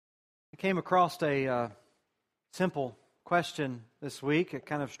came across a simple question this week. It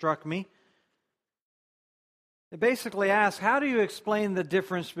kind of struck me. It basically asks, how do you explain the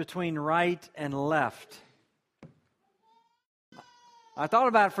difference between right and left? I thought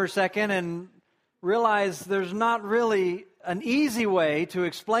about it for a second and realized there's not really an easy way to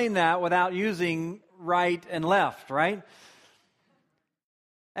explain that without using right and left, right?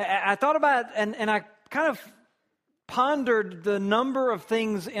 I thought about it and I kind of pondered the number of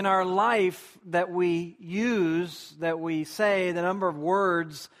things in our life that we use, that we say, the number of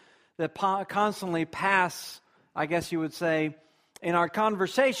words that constantly pass, I guess you would say, in our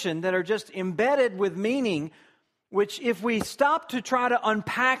conversation that are just embedded with meaning, which if we stop to try to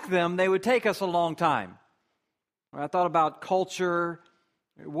unpack them, they would take us a long time. I thought about culture.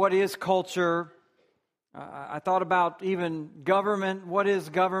 What is culture? I thought about even government. What is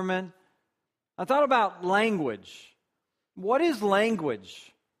government? I thought about language. What is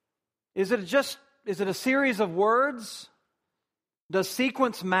language? Is it a series of words? Does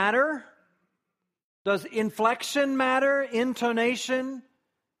sequence matter? Does inflection matter? Intonation?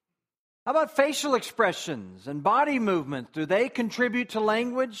 How about facial expressions and body movement? Do they contribute to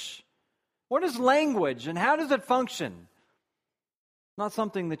language? What is language and how does it function? It's not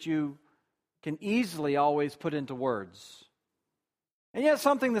something that you can easily always put into words. And yet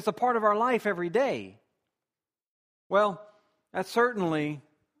something that's a part of our life every day. Well, that certainly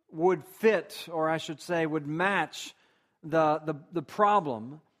would fit, or I should say would match the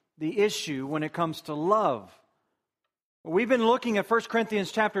problem, the issue when it comes to love. We've been looking at 1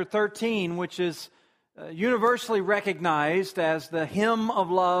 Corinthians chapter 13, which is universally recognized as the hymn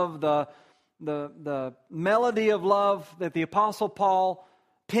of love, the melody of love that the Apostle Paul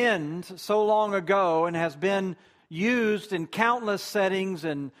penned so long ago and has been used in countless settings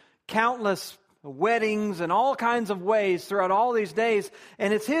and countless weddings and all kinds of ways throughout all these days.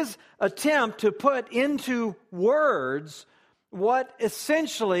 And it's his attempt to put into words what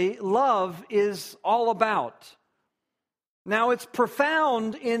essentially love is all about. Now, it's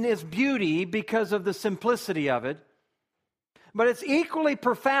profound in its beauty because of the simplicity of it, but it's equally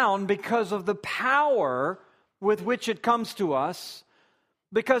profound because of the power with which it comes to us,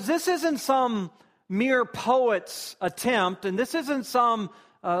 because this isn't some mere poet's attempt, and this isn't some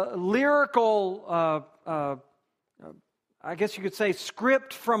lyrical, I guess you could say,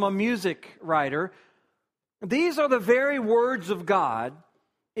 script from a music writer. These are the very words of God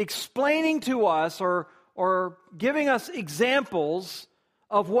explaining to us or giving us examples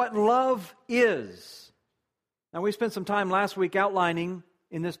of what love is. Now, we spent some time last week outlining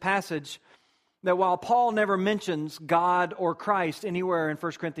in this passage that while Paul never mentions God or Christ anywhere in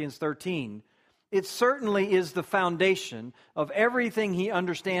 1 Corinthians 13, it certainly is the foundation of everything he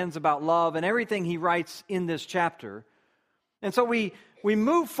understands about love and everything he writes in this chapter. And so we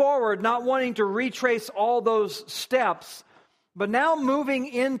move forward not wanting to retrace all those steps, but now moving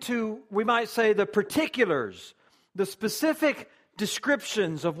into, we might say, the particulars, the specific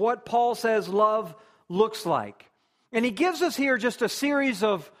descriptions of what Paul says love looks like. And he gives us here just a series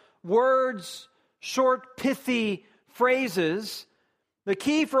of words, short, pithy phrases. The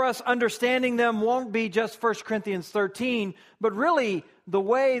key for us understanding them won't be just 1 Corinthians 13, but really the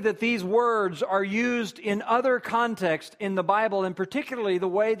way that these words are used in other contexts in the Bible, and particularly the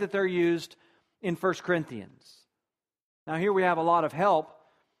way that they're used in 1 Corinthians. Now here we have a lot of help,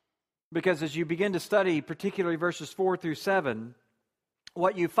 because as you begin to study, particularly verses 4 through 7,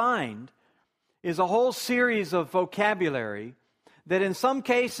 what you find is a whole series of vocabulary that in some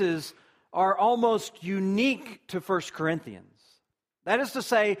cases are almost unique to 1 Corinthians. That is to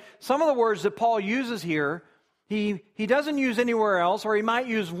say, some of the words that Paul uses here, he doesn't use anywhere else, or he might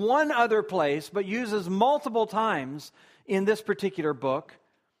use one other place, but uses multiple times in this particular book.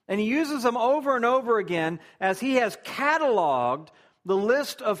 And he uses them over and over again as he has cataloged the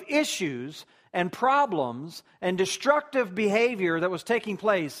list of issues and problems and destructive behavior that was taking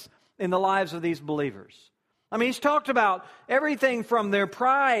place in the lives of these believers. I mean, he's talked about everything from their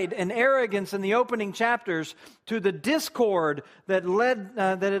pride and arrogance in the opening chapters to the discord that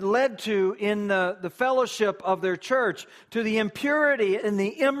it led to in the fellowship of their church, to the impurity and the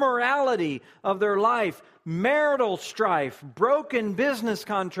immorality of their life, marital strife, broken business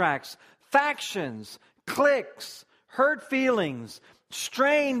contracts, factions, cliques, hurt feelings,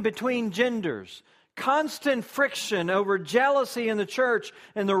 strain between genders, constant friction over jealousy in the church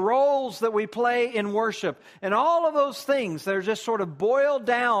and the roles that we play in worship. And all of those things that are just sort of boiled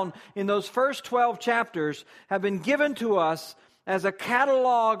down in those first 12 chapters have been given to us as a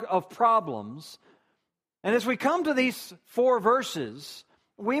catalog of problems. And as we come to these 4 verses,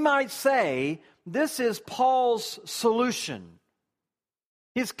 we might say this is Paul's solution.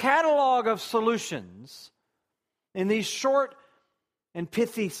 His catalog of solutions in these short and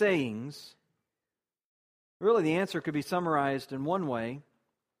pithy sayings, really the answer could be summarized in one way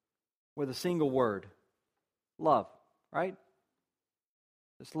with a single word: love, right?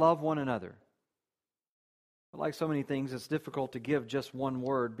 Just love one another. But like so many things, it's difficult to give just one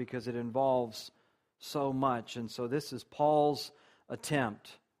word because it involves so much. And so this is Paul's attempt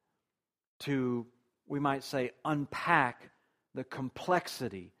to, we might say, unpack the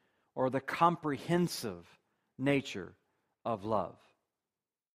complexity or the comprehensive nature of love.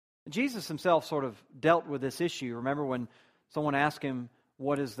 Jesus himself sort of dealt with this issue. Remember when someone asked him,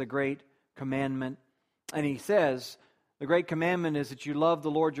 what is the great commandment? And he says, the great commandment is that you love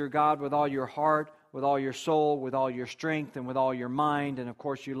the Lord your God with all your heart, with all your soul, with all your strength, and with all your mind. And of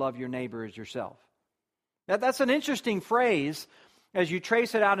course, you love your neighbor as yourself. Now, that's an interesting phrase as you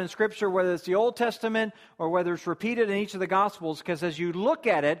trace it out in Scripture, whether it's the Old Testament or whether it's repeated in each of the Gospels, because as you look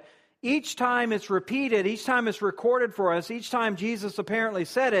at it, each time it's repeated, each time it's recorded for us, each time Jesus apparently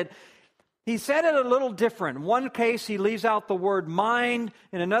said it, he said it a little different. In one case, he leaves out the word mind.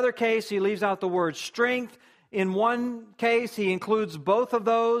 In another case, he leaves out the word strength. In one case, he includes both of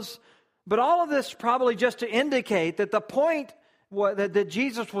those. But all of this probably just to indicate that the point that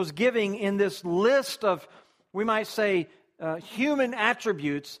Jesus was giving in this list of, we might say, human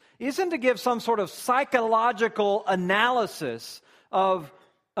attributes isn't to give some sort of psychological analysis of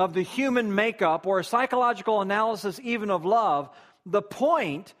the human makeup or a psychological analysis even of love. The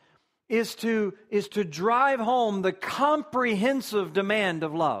point is to drive home the comprehensive demand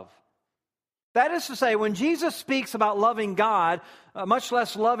of love. That is to say, when Jesus speaks about loving God, much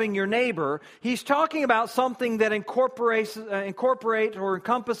less loving your neighbor, he's talking about something that incorporates or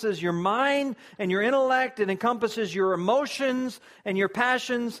encompasses your mind and your intellect. It encompasses your emotions and your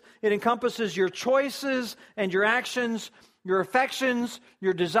passions. It encompasses your choices and your actions, your affections,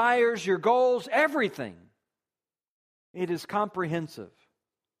 your desires, your goals, everything. It is comprehensive.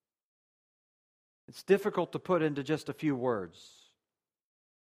 It's difficult to put into just a few words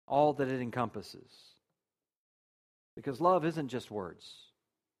all that it encompasses. Because love isn't just words.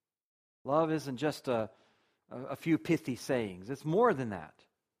 Love isn't just a few pithy sayings. It's more than that.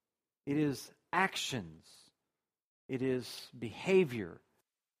 It is actions. It is behavior.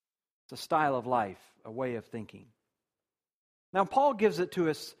 It's a style of life, a way of thinking. Now, Paul gives it to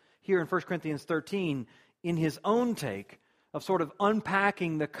us here in 1 Corinthians 13 in his own take of sort of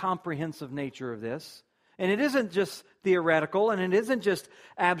unpacking the comprehensive nature of this. And it isn't just theoretical, and it isn't just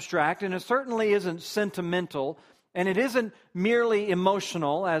abstract, and it certainly isn't sentimental, and it isn't merely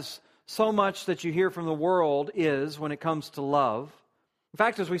emotional, as so much that you hear from the world is when it comes to love. In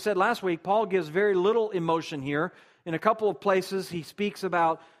fact, as we said last week, Paul gives very little emotion here. In a couple of places, he speaks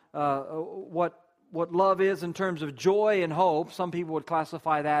about what love is in terms of joy and hope. Some people would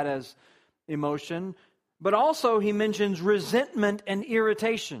classify that as emotion. But also, he mentions resentment and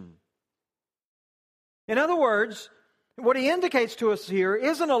irritation. In other words, what he indicates to us here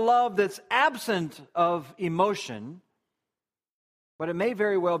isn't a love that's absent of emotion, but it may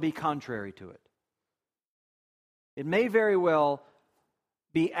very well be contrary to it. It may very well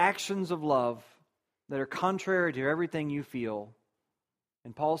be actions of love that are contrary to everything you feel.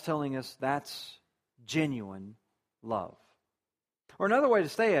 And Paul's telling us that's genuine love. Or another way to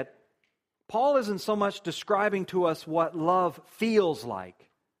say it, Paul isn't so much describing to us what love feels like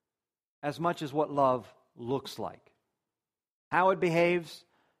as much as what love looks like. How it behaves,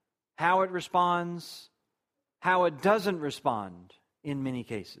 how it responds, how it doesn't respond in many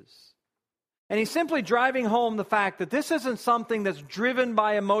cases. And he's simply driving home the fact that this isn't something that's driven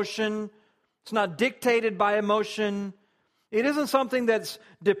by emotion. It's not dictated by emotion. It isn't something that's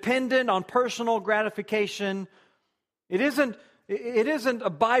dependent on personal gratification. It isn't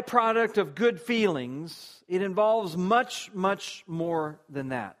a byproduct of good feelings. It involves much, much more than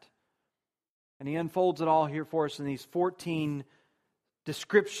that. And he unfolds it all here for us in these 14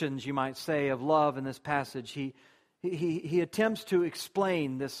 descriptions, you might say, of love in this passage. He attempts to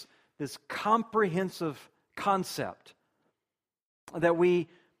explain this comprehensive concept that we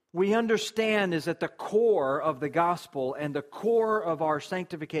understand is at the core of the gospel and the core of our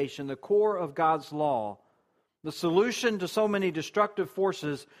sanctification, the core of God's law, the solution to so many destructive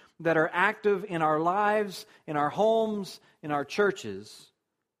forces that are active in our lives, in our homes, in our churches.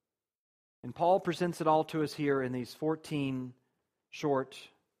 And Paul presents it all to us here in these 14 short,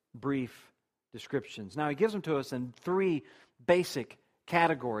 brief descriptions. Now, he gives them to us in 3 basic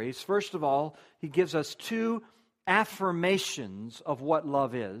categories. First of all, he gives us 2 affirmations of what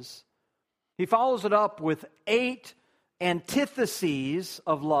love is. He follows it up with 8 antitheses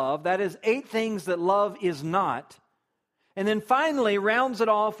of love. That is, 8 things that love is not. And then finally rounds it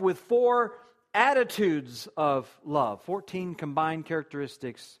off with 4 attitudes of love, 14 combined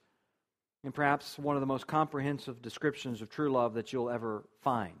characteristics, and perhaps one of the most comprehensive descriptions of true love that you'll ever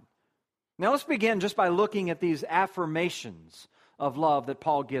find. Now let's begin just by looking at these affirmations of love that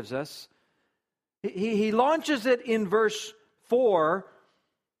Paul gives us. He launches it in verse 4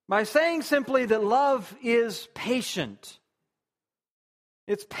 by saying simply that love is patient.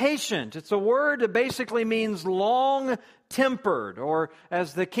 It's patient. It's a word that basically means long-tempered, or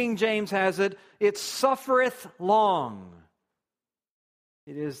as the King James has it, it suffereth long.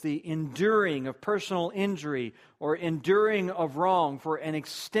 It is the enduring of personal injury or enduring of wrong for an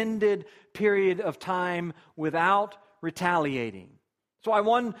extended period of time without retaliating. That's why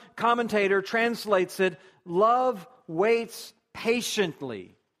one commentator translates it, love waits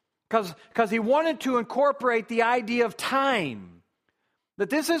patiently, because he wanted to incorporate the idea of time. That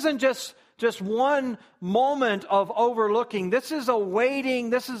this isn't just one moment of overlooking. This is a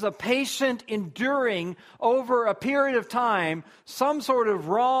waiting, this is a patient enduring over a period of time, some sort of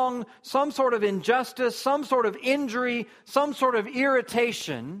wrong, some sort of injustice, some sort of injury, some sort of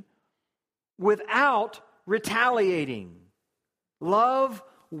irritation, without retaliating. Love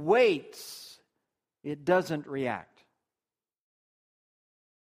waits. It doesn't react.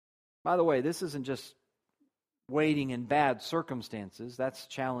 By the way, this isn't just waiting in bad circumstances. That's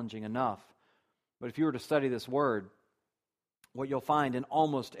challenging enough. But if you were to study this word, what you'll find in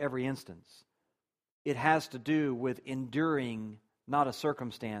almost every instance, it has to do with enduring not a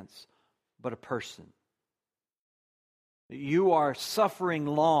circumstance, but a person. You are suffering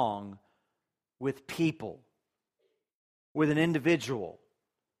long with people, with an individual,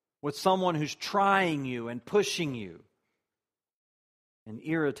 with someone who's trying you and pushing you and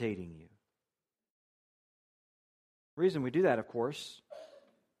irritating you. The reason we do that, of course,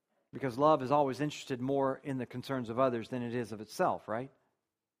 because love is always interested more in the concerns of others than it is of itself, right?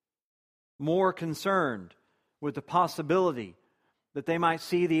 More concerned with the possibility that they might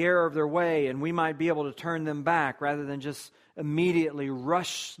see the error of their way and we might be able to turn them back rather than just immediately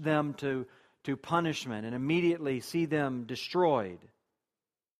rush them to punishment and immediately see them destroyed.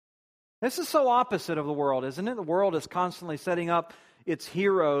 This is so opposite of the world, isn't it? The world is constantly setting up its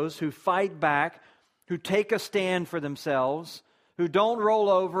heroes who fight back, who take a stand for themselves, who don't roll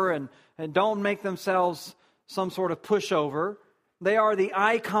over and don't make themselves some sort of pushover. They are the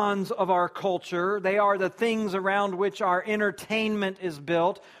icons of our culture. They are the things around which our entertainment is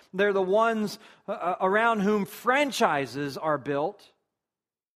built. They're the ones around whom franchises are built.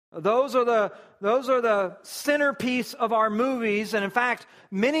 Those are the centerpiece of our movies. And in fact,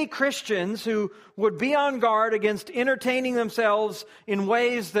 many Christians who would be on guard against entertaining themselves in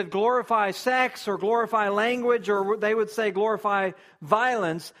ways that glorify sex or glorify language, or they would say glorify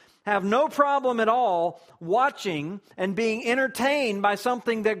violence, have no problem at all watching and being entertained by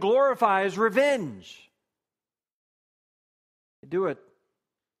something that glorifies revenge. They do it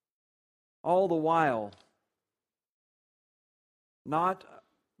all the while not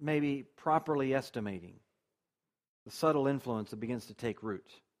maybe properly estimating the subtle influence that begins to take root.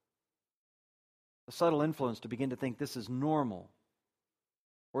 The subtle influence to begin to think this is normal,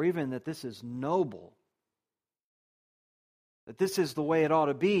 or even that this is noble, that this is the way it ought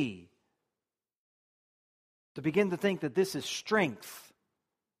to be. To begin to think that this is strength.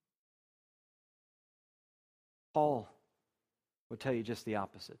 Paul would tell you just the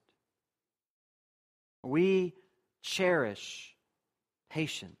opposite. We cherish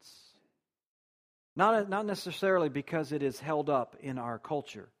patience. Not necessarily because it is held up in our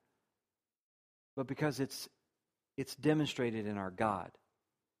culture, but because it's demonstrated in our God.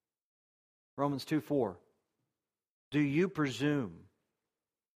 Romans 2:4. Do you presume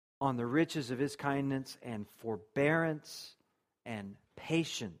on the riches of His kindness and forbearance and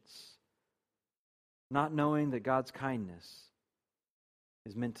patience, not knowing that God's kindness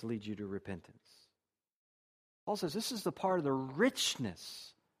is meant to lead you to repentance? Paul says this is the part of the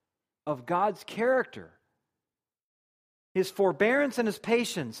richness of God's character. His forbearance and His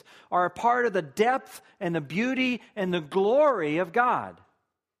patience are a part of the depth and the beauty and the glory of God.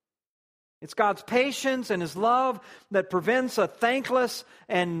 It's God's patience and His love that prevents a thankless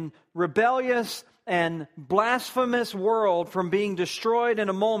and rebellious and blasphemous world from being destroyed in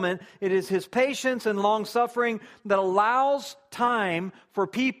a moment. It is His patience and long-suffering that allows time for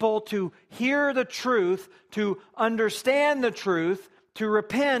people to hear the truth, to understand the truth, to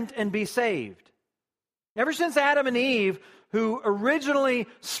repent and be saved. Ever since Adam and Eve, who originally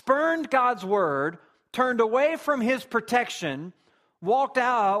spurned God's word, turned away from His protection,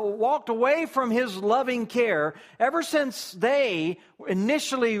 walked away from His loving care, ever since they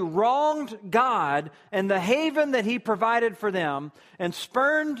initially wronged God and the haven that He provided for them and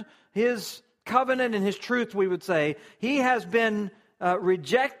spurned His covenant and His truth, we would say, He has been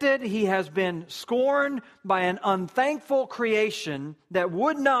rejected. He has been scorned by an unthankful creation that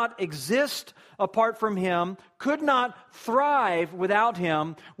would not exist apart from Him, could not thrive without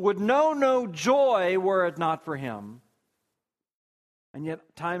Him, would know no joy were it not for Him. And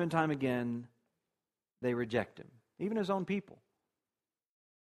yet, time and time again, they reject Him. Even His own people.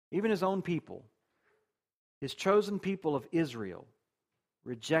 Even His own people. His chosen people of Israel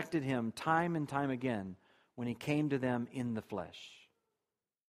rejected Him time and time again when He came to them in the flesh.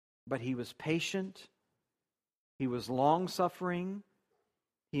 But He was patient. He was long-suffering.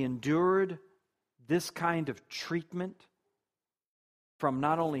 He endured this kind of treatment from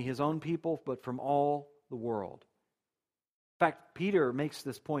not only His own people, but from all the world. In fact, Peter makes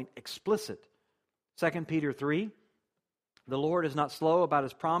this point explicit. 2 Peter 3, the Lord is not slow about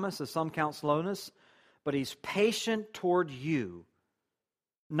His promise, as some count slowness, but He's patient toward you,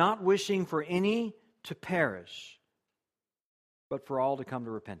 not wishing for any to perish, but for all to come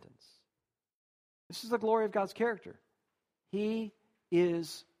to repentance. This is the glory of God's character. He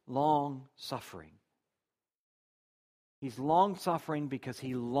is long-suffering. He's long-suffering because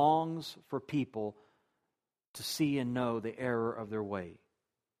He longs for people to see and know the error of their way.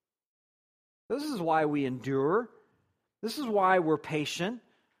 This is why we endure. This is why we're patient.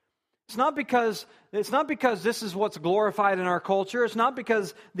 It's not because this is what's glorified in our culture. It's not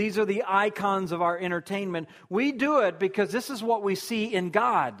because these are the icons of our entertainment. We do it because this is what we see in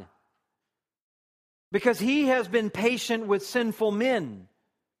God. Because He has been patient with sinful men.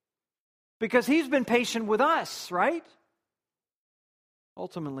 Because He's been patient with us, right?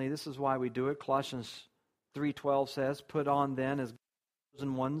 Ultimately, this is why we do it. Colossians 3:12 says, "Put on then as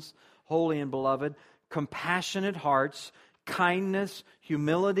chosen ones, holy and beloved, compassionate hearts, kindness,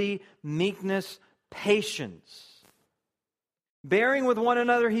 humility, meekness, patience. Bearing with one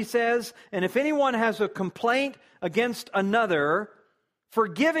another," he says, "and if anyone has a complaint against another,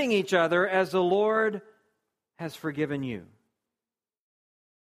 forgiving each other as the Lord has forgiven you."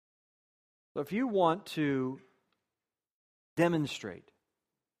 So if you want to demonstrate,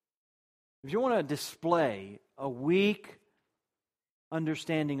 if you want to display a weak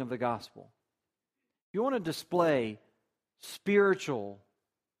understanding of the gospel, if you want to display spiritual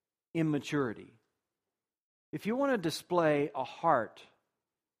immaturity, if you want to display a heart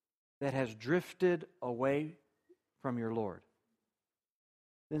that has drifted away from your Lord,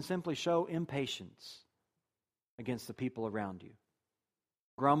 then simply show impatience against the people around you.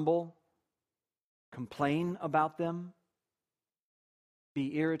 Grumble, complain about them,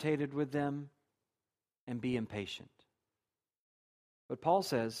 be irritated with them, and be impatient. But Paul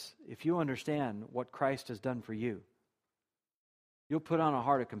says, if you understand what Christ has done for you, you'll put on a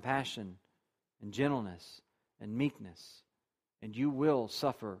heart of compassion and gentleness and meekness, and you will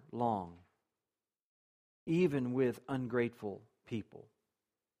suffer long, even with ungrateful people.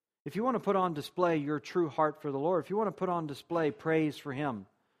 If you want to put on display your true heart for the Lord, if you want to put on display praise for Him,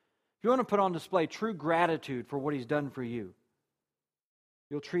 if you want to put on display true gratitude for what He's done for you,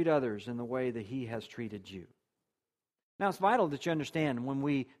 you'll treat others in the way that He has treated you. Now, it's vital that you understand when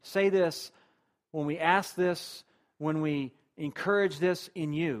we say this, when we ask this, when we encourage this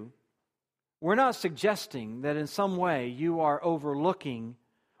in you, we're not suggesting that in some way you are overlooking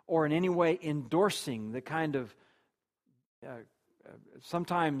or in any way endorsing the kind of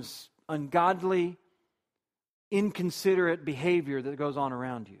sometimes ungodly, inconsiderate behavior that goes on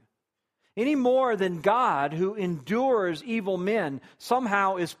around you. Any more than God, who endures evil men,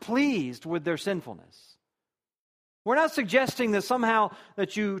 somehow is pleased with their sinfulness. We're not suggesting that somehow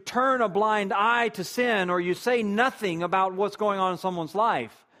that you turn a blind eye to sin or you say nothing about what's going on in someone's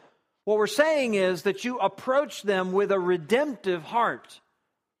life. What we're saying is that you approach them with a redemptive heart.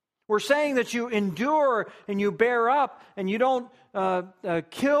 We're saying that you endure and you bear up and you don't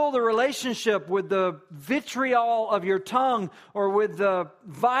kill the relationship with the vitriol of your tongue or with the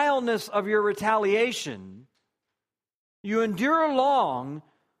vileness of your retaliation. You endure long,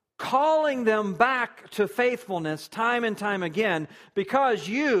 calling them back to faithfulness time and time again, because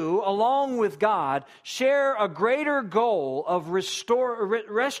you, along with God, share a greater goal of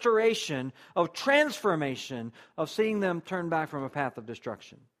restoration, of transformation, of seeing them turn back from a path of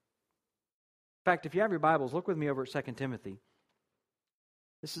destruction. In fact, if you have your Bibles, look with me over at 2 Timothy.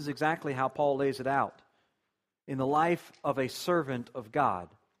 This is exactly how Paul lays it out in the life of a servant of God.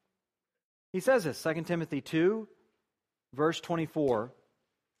 He says this, 2 Timothy 2, verse 24.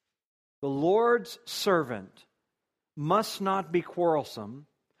 The Lord's servant, must not be quarrelsome,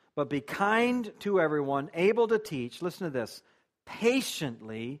 but be kind to everyone, able to teach, listen to this,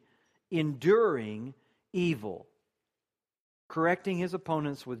 patiently enduring evil, correcting his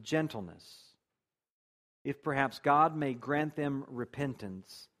opponents with gentleness, if perhaps God may grant them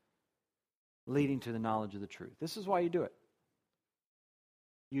repentance, leading to the knowledge of the truth. This is why you do it.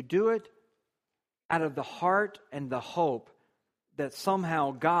 You do it out of the heart and the hope that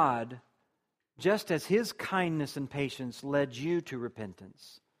somehow God, just as his kindness and patience led you to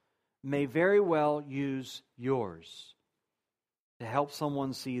repentance, may very well use yours to help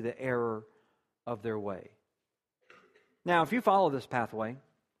someone see the error of their way. Now, if you follow this pathway,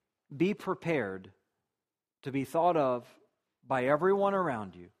 be prepared to be thought of by everyone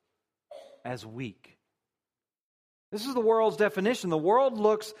around you as weak. This is the world's definition. The world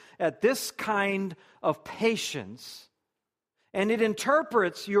looks at this kind of patience and it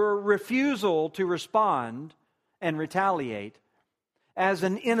interprets your refusal to respond and retaliate as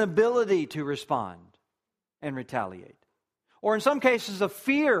an inability to respond and retaliate. Or in some cases, a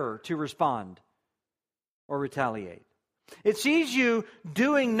fear to respond or retaliate. It sees you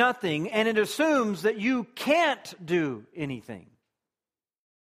doing nothing and it assumes that you can't do anything.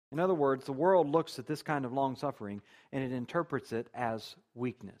 In other words, the world looks at this kind of long-suffering and it interprets it as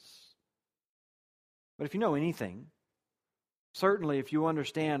weakness. But if you know anything, certainly if you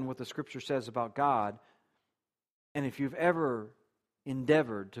understand what the Scripture says about God, and if you've ever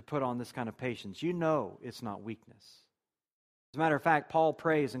endeavored to put on this kind of patience, you know it's not weakness. As a matter of fact, Paul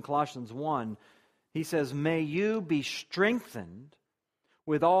prays in Colossians 1, he says, "May you be strengthened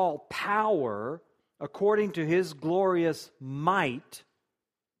with all power according to his glorious might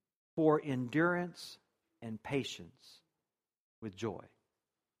for endurance and patience with joy."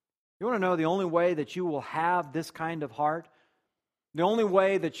 You want to know the only way that you will have this kind of heart? The only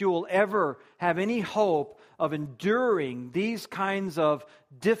way that you will ever have any hope of enduring these kinds of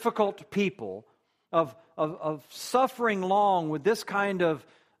difficult people, of suffering long with this kind of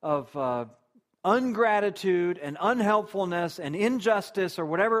ungratitude and unhelpfulness and injustice or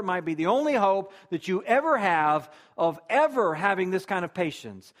whatever it might be, the only hope that you ever have of ever having this kind of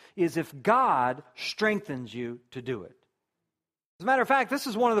patience is if God strengthens you to do it. As a matter of fact, this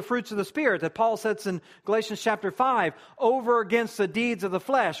is one of the fruits of the Spirit that Paul sets in Galatians chapter 5 over against the deeds of the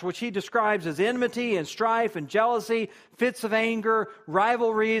flesh, which he describes as enmity and strife and jealousy, fits of anger,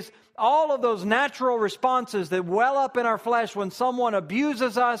 rivalries, all of those natural responses that well up in our flesh when someone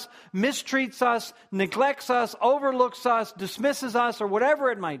abuses us, mistreats us, neglects us, overlooks us, dismisses us, or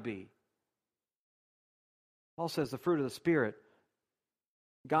whatever it might be. Paul says the fruit of the Spirit,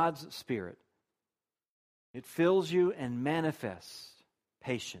 God's Spirit, it fills you and manifests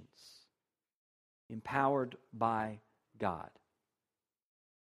patience, empowered by God.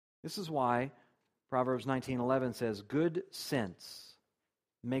 This is why Proverbs 19:11 says, "Good sense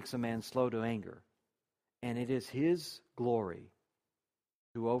makes a man slow to anger, and it is his glory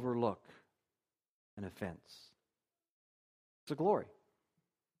to overlook an offense." It's a glory.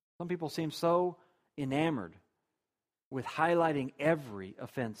 Some people seem so enamored with highlighting every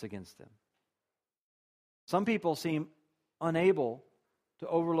offense against them. Some people seem unable to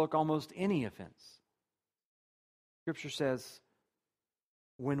overlook almost any offense. Scripture says,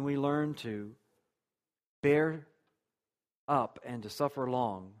 when we learn to bear up and to suffer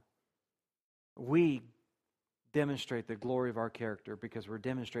long, we demonstrate the glory of our character because we're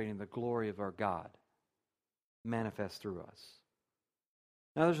demonstrating the glory of our God manifest through us.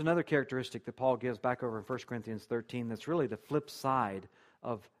 Now there's another characteristic that Paul gives back over in 1 Corinthians 13 that's really the flip side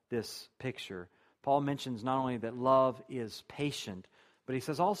of this picture. Paul mentions not only that love is patient, but he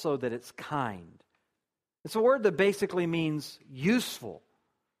says also that it's kind. It's a word that basically means useful.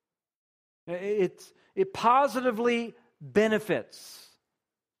 It positively benefits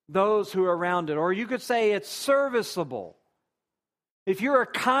those who are around it. Or you could say it's serviceable. If you're a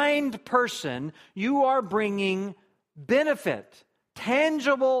kind person, you are bringing benefit,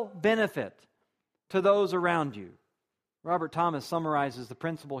 tangible benefit to those around you. Robert Thomas summarizes the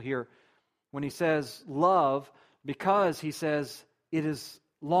principle here when he says love, because he says it is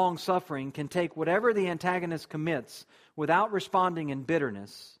long-suffering, can take whatever the antagonist commits without responding in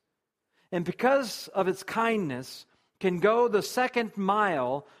bitterness, and because of its kindness, can go the second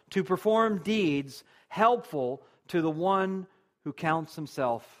mile to perform deeds helpful to the one who counts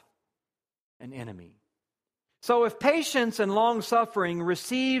himself an enemy. So if patience and long-suffering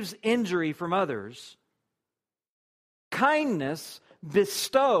receives injury from others, kindness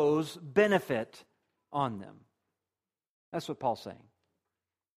bestows benefit on them. That's what Paul's saying.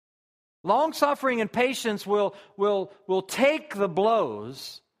 Long-suffering and patience will take the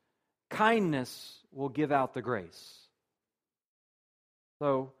blows. Kindness will give out the grace.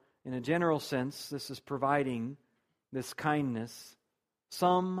 So, in a general sense, this is providing this kindness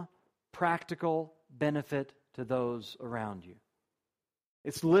some practical benefit to those around you.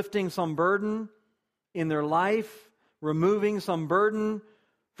 It's lifting some burden in their life, removing some burden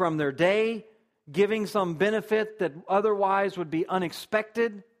from their day, giving some benefit that otherwise would be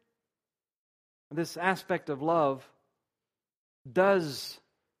unexpected. This aspect of love does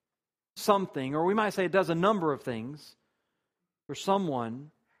something, or we might say it does a number of things for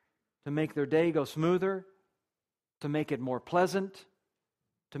someone to make their day go smoother, to make it more pleasant,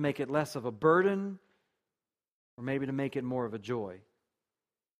 to make it less of a burden, or maybe to make it more of a joy.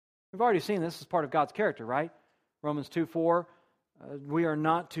 We've already seen this as part of God's character, right? Romans 2:4, we are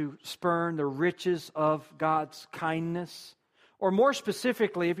not to spurn the riches of God's kindness. Or more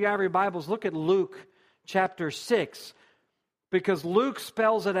specifically, if you have your Bibles, look at Luke chapter 6, because Luke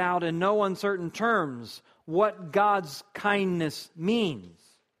spells it out in no uncertain terms what God's kindness means.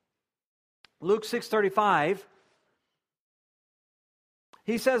 Luke 6:35,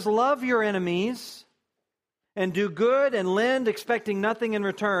 he says, "Love your enemies and do good and lend, expecting nothing in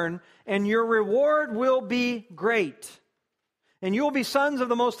return, and your reward will be great. And you will be sons of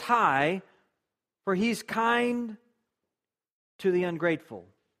the Most High, for He's kind to the ungrateful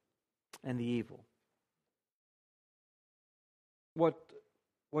and the evil."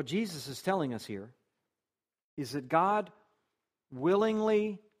 What Jesus is telling us here is that God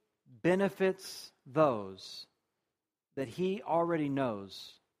willingly benefits those that He already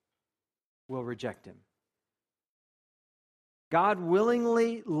knows will reject Him. God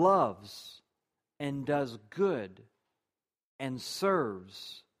willingly loves and does good and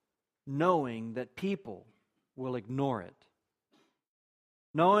serves, knowing that people will ignore it,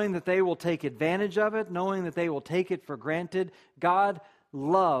 knowing that they will take advantage of it, knowing that they will take it for granted. God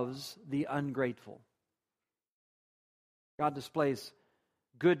loves the ungrateful. God displays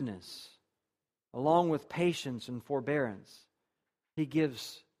goodness along with patience and forbearance. He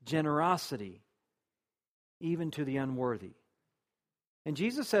gives generosity even to the unworthy. And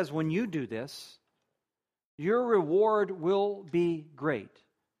Jesus says, when you do this, your reward will be great.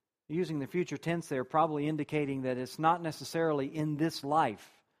 Using the future tense there, probably indicating that it's not necessarily in this life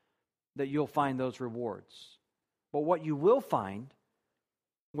that you'll find those rewards. But what you will find,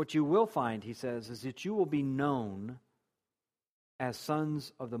 he says, is that you will be known as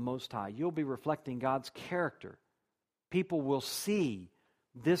sons of the Most High. You'll be reflecting God's character. People will see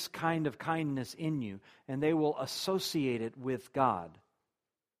this kind of kindness in you, and they will associate it with God.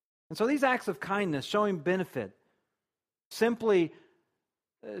 And so these acts of kindness, showing benefit, simply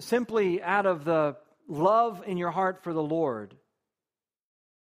out of the love in your heart for the Lord,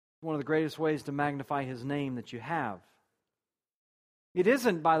 one of the greatest ways to magnify His name that you have. It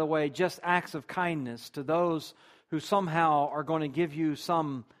isn't, by the way, just acts of kindness to those who somehow are going to give you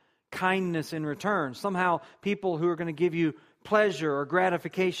some kindness in return. Somehow people who are going to give you pleasure or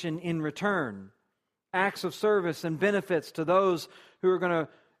gratification in return. Acts of service and benefits to those who are going to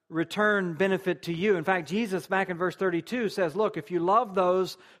return benefit to you. In fact, Jesus, back in verse 32, says, look, if you love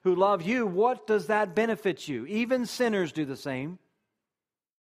those who love you, what does that benefit you? Even sinners do the same.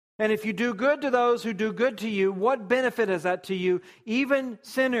 And if you do good to those who do good to you, what benefit is that to you? Even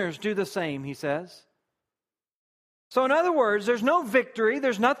sinners do the same, he says. So in other words, there's no victory,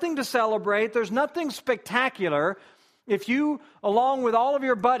 there's nothing to celebrate, there's nothing spectacular if you, along with all of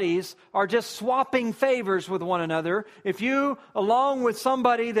your buddies, are just swapping favors with one another. If you, along with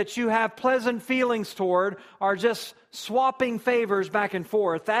somebody that you have pleasant feelings toward, are just swapping favors back and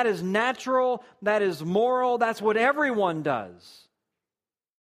forth. That is natural, that is moral, that's what everyone does.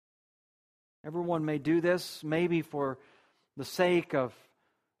 Everyone may do this, maybe for the sake of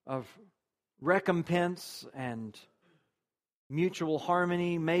recompense and mutual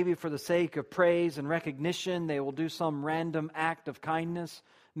harmony, maybe for the sake of praise and recognition. They will do some random act of kindness,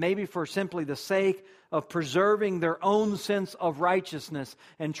 maybe for simply the sake of preserving their own sense of righteousness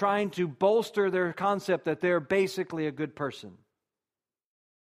and trying to bolster their concept that they're basically a good person.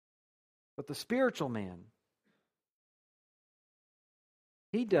 But the spiritual man,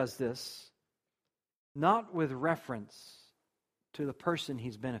 he does this not with reference to the person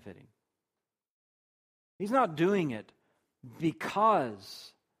he's benefiting. He's not doing it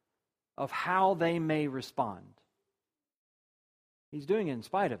because of how they may respond. He's doing it in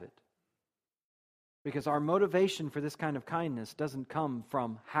spite of it. Because our motivation for this kind of kindness doesn't come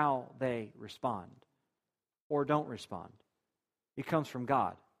from how they respond or don't respond. It comes from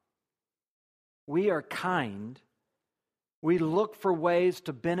God. We are kind. We look for ways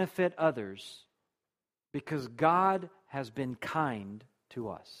to benefit others because God has been kind to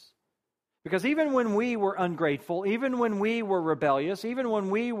us. Because even when we were ungrateful, even when we were rebellious, even when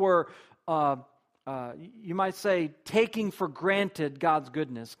we were, you might say, taking for granted God's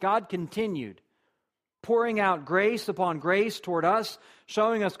goodness, God continued pouring out grace upon grace toward us,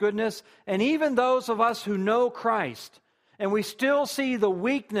 showing us goodness. And even those of us who know Christ, and we still see the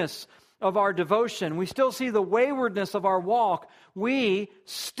weakness of our devotion, we still see the waywardness of our walk, we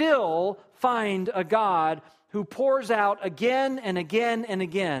still find a God who pours out again and again and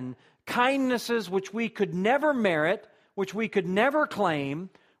again kindnesses which we could never merit, which we could never claim,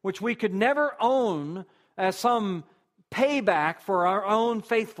 which we could never own as some payback for our own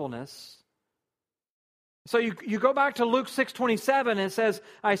faithfulness. So you go back to Luke 6:27, and it says,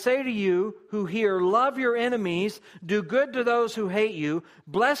 I say to you who hear, love your enemies, do good to those who hate you,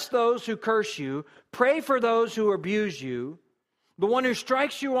 bless those who curse you, pray for those who abuse you. The one who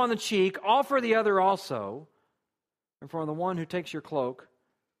strikes you on the cheek, offer the other also. And from the one who takes your cloak,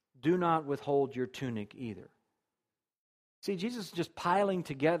 do not withhold your tunic either. See, Jesus is just piling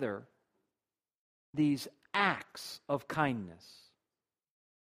together these acts of kindness.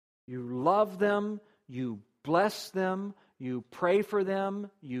 You love them, you bless them, you pray for them,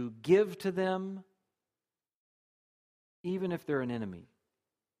 you give to them, even if they're an enemy.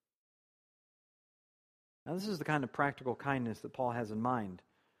 Now, this is the kind of practical kindness that Paul has in mind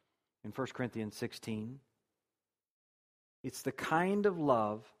in 1 Corinthians 16. It's the kind of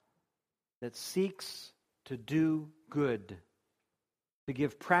love that seeks to do good, to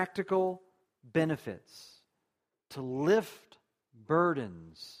give practical benefits, to lift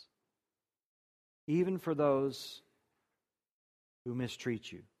burdens, even for those who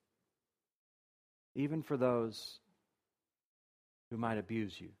mistreat you, even for those who might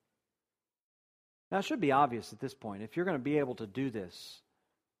abuse you. Now, it should be obvious at this point, if you're going to be able to do this,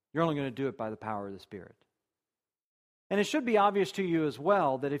 you're only going to do it by the power of the Spirit. And it should be obvious to you as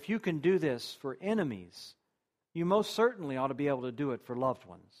well that if you can do this for enemies, you most certainly ought to be able to do it for loved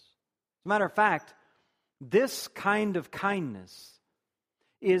ones. As a matter of fact, this kind of kindness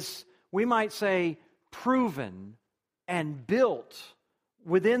is, we might say, proven and built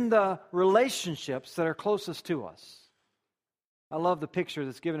within the relationships that are closest to us. I love the picture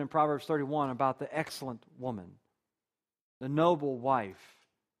that's given in Proverbs 31 about the excellent woman, the noble wife.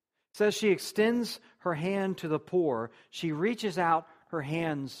 It says she extends her hand to the poor. She reaches out her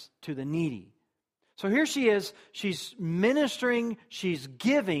hands to the needy. So here she is. She's ministering. She's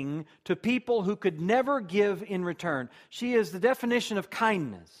giving to people who could never give in return. She is the definition of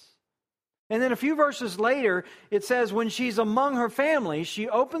kindness. And then a few verses later, it says, when she's among her family, she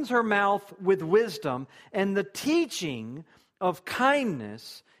opens her mouth with wisdom, and the teaching of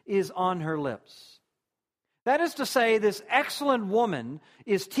kindness is on her lips. That is to say, this excellent woman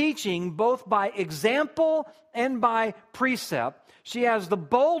is teaching both by example and by precept. She has the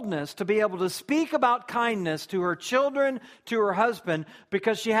boldness to be able to speak about kindness to her children, to her husband,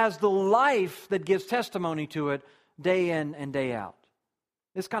 because she has the life that gives testimony to it day in and day out.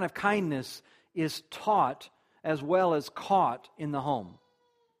 This kind of kindness is taught as well as caught in the home.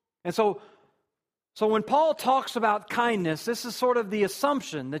 And so when Paul talks about kindness, this is sort of the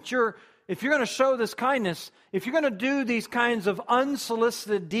assumption that if you're going to show this kindness, if you're going to do these kinds of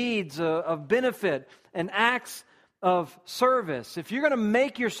unsolicited deeds of benefit and acts of service, if you're going to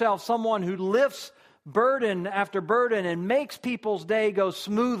make yourself someone who lifts burden after burden and makes people's day go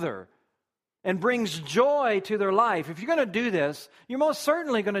smoother and brings joy to their life, if you're going to do this, you're most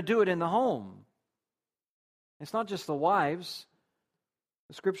certainly going to do it in the home. It's not just the wives.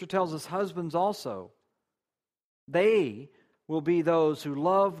 The Scripture tells us husbands also. They will be those who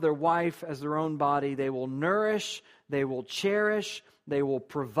love their wife as their own body. They will nourish, they will cherish, they will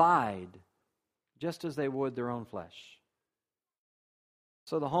provide, just as they would their own flesh.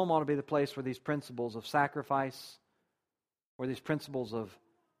 So the home ought to be the place where these principles of sacrifice, where these principles of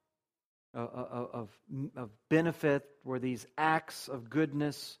benefit, where these acts of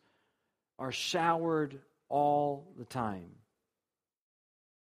goodness are showered all the time.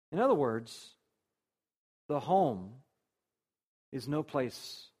 In other words, the home is no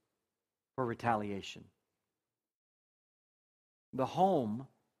place for retaliation. The home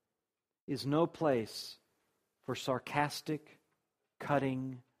is no place for sarcastic,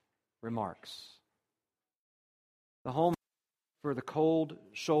 cutting remarks. The home is for the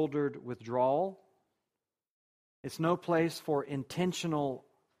cold-shouldered withdrawal. It's no place for intentional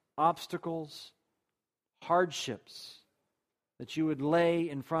obstacles, hardships that you would lay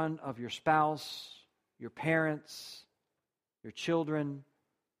in front of your spouse, your parents, your children,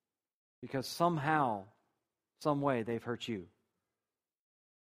 because somehow, some way, they've hurt you.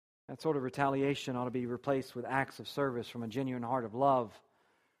 That sort of retaliation ought to be replaced with acts of service from a genuine heart of love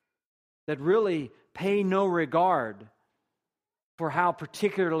that really pay no regard for how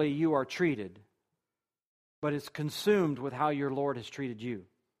particularly you are treated, but is consumed with how your Lord has treated you.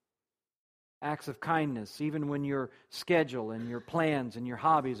 Acts of kindness, even when your schedule and your plans and your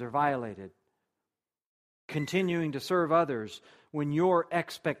hobbies are violated. Continuing to serve others when your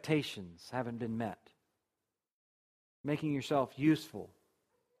expectations haven't been met. Making yourself useful,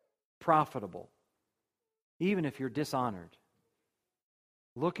 profitable, even if you're dishonored.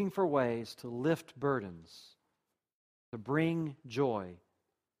 Looking for ways to lift burdens, to bring joy,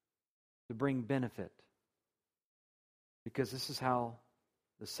 to bring benefit. Because this is how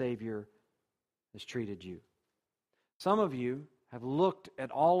the Savior has treated you. Some of you have looked at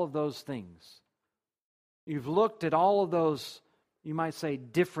all of those things. You've looked at all of those, you might say,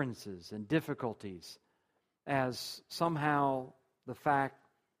 differences and difficulties as somehow the fact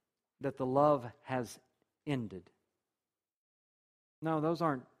that the love has ended. No, those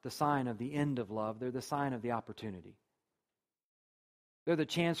aren't the sign of the end of love. They're the sign of the opportunity. They're the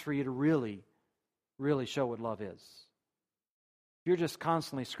chance for you to really, really show what love is. If you're just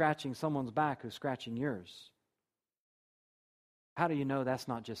constantly scratching someone's back who's scratching yours, how do you know that's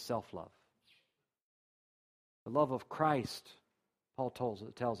not just self-love? The love of Christ, Paul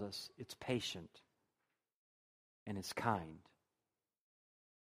tells us, it's patient and it's kind,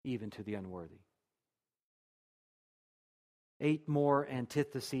 even to the unworthy. 8 more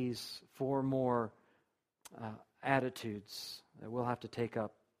antitheses, 4 more attitudes that we'll have to take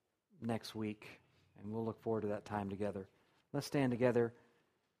up next week, and we'll look forward to that time together. Let's stand together.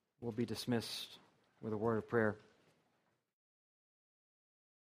 We'll be dismissed with a word of prayer.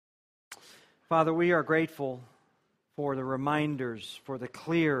 Father, we are grateful for the reminders, for the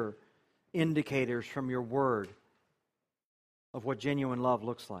clear indicators from your word of what genuine love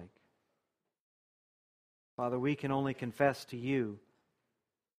looks like. Father, we can only confess to you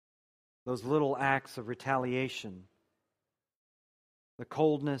those little acts of retaliation, the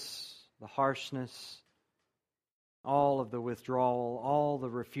coldness, the harshness, all of the withdrawal, all the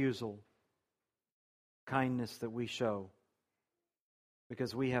refusal, kindness that we show,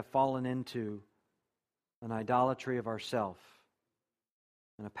 because we have fallen into an idolatry of ourself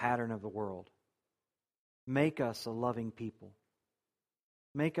and a pattern of the world. Make us a loving people.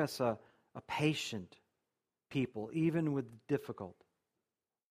 Make us a patient people, even with difficult.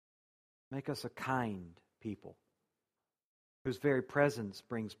 Make us a kind people whose very presence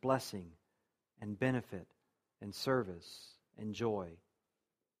brings blessing and benefit and service and joy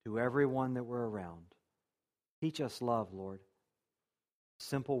to everyone that we're around. Teach us love, Lord.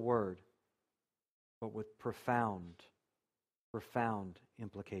 Simple word, but with profound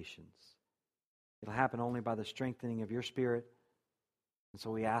implications. It'll happen only by the strengthening of your Spirit, and so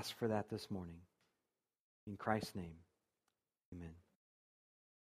we ask for that this morning. In Christ's name, amen.